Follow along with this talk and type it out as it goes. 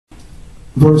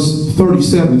verse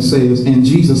 37 says, and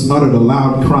Jesus uttered a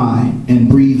loud cry and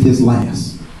breathed his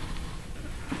last.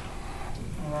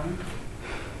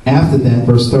 After that,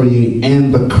 verse 38,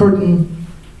 and the curtain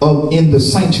in the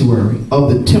sanctuary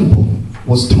of the temple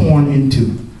was torn in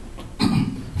two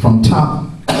from top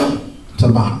to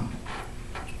bottom.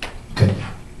 Okay,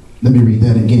 let me read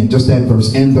that again, just that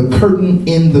verse. And the curtain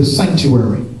in the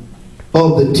sanctuary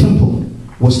of the temple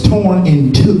was torn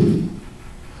in two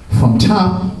from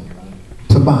top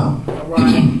to bottom. All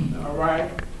right. All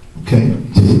right. Okay.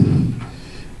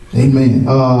 Amen.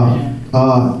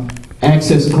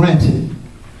 Access granted.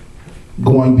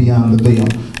 Going beyond the veil.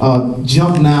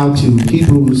 Jump now to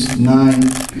Hebrews 9,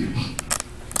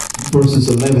 verses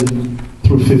 11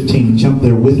 through 15. Jump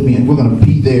there with me, and we're going to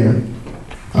be there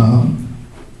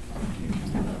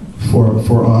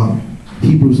for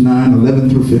Hebrews 9, 11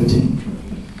 through 15.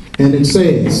 And it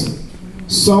says,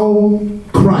 so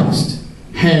Christ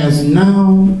has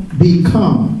now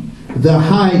become the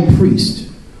high priest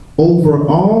over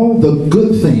all the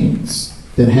good things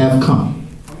that have come.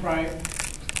 All right.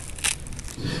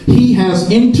 He has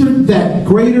entered that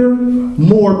greater,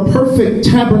 more perfect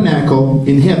tabernacle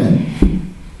in heaven,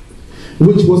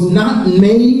 which was not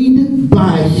made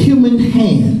by human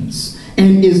hands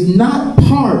and is not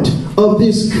part of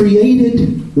this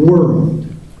created world.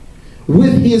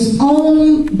 With his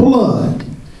own blood,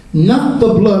 not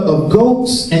the blood of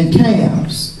goats and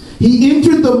calves, he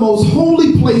entered the most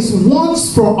holy place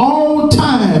once for all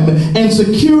time and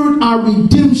secured our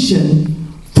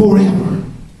redemption forever.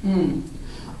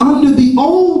 Under the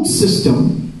old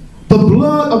system, the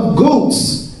blood of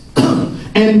goats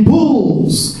and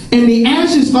bulls and the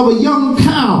ashes of a young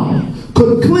cow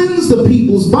could cleanse the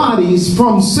people's bodies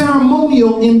from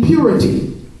ceremonial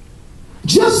impurity.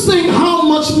 Just think how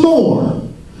much more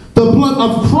the blood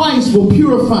of Christ will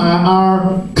purify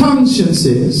our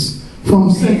consciences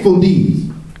from sinful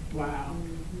deeds. Wow.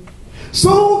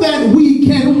 So that we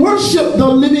can worship the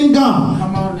living God.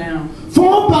 Come on now.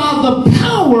 For by the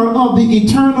power of the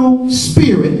eternal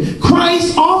Spirit,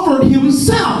 Christ offered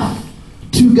himself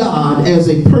to God as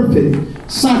a perfect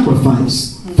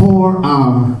sacrifice for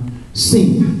our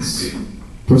sins.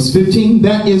 Verse 15,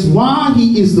 that is why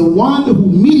he is the one who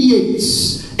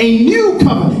mediates a new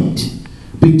covenant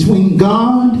between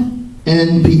God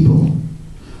and people,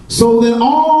 so that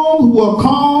all who are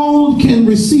called can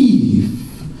receive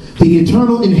the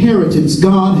eternal inheritance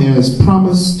God has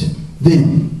promised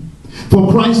them. For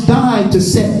Christ died to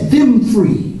set them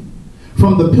free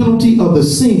from the penalty of the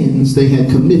sins they had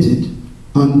committed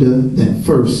under that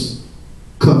first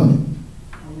covenant.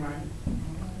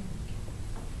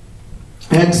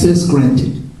 Access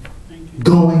granted,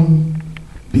 going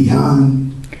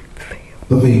beyond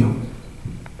the veil.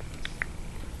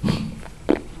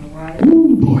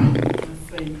 Ooh, boy.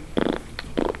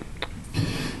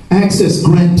 Access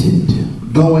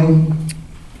granted, going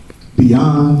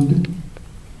beyond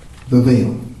the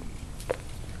veil.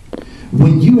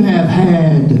 When you have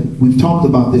had, we've talked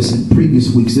about this in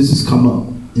previous weeks, this has come up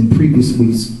in previous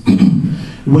weeks.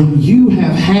 When you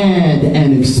have had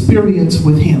an experience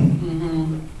with him,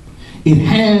 it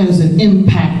has an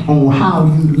impact on how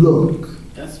you look.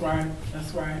 That's right.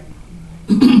 That's right.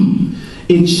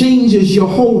 It changes your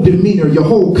whole demeanor, your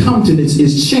whole countenance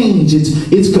is changed,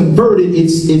 it's converted,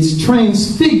 it's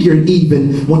transfigured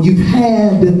even when you've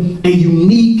had a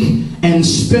unique and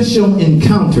special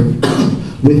encounter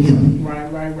with him.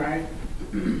 Right.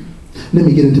 Let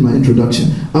me get into my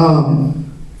introduction.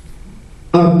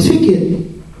 A ticket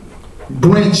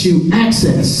grants you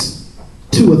access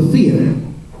to a theater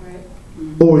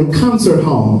or a concert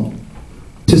hall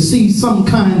to see some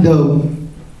kind of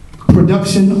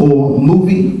production or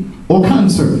movie or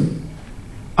concert.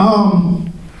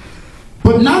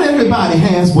 But not everybody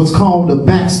has what's called a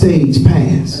backstage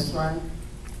pass. That's right.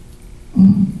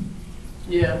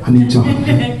 Yeah. I need y'all.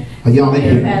 Are y'all in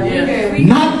here?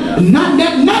 Yeah.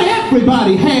 Not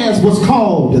everybody has what's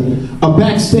called a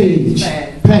backstage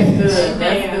pass.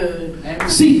 That's good.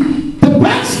 See, the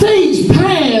backstage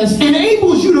pass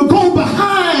enables you to go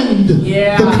behind the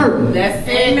curtain. That's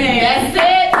it. That's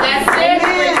it.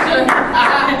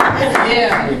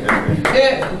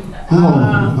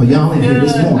 Oh, are y'all in here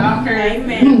this morning?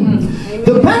 Amen.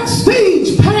 The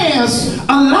backstage pass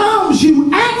allows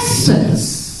you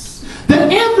access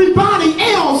that everybody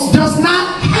else does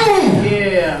not have.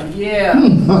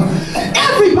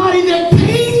 Everybody that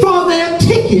paid for their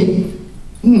ticket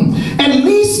at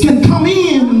least can come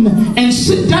in and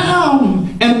sit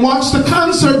down and watch the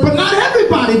concert, but not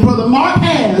everybody, Brother Mark,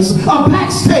 has a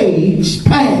backstage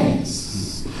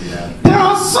pass. There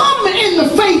are some in the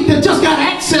faith that just got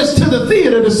access to the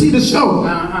theater to see the show.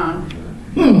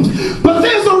 But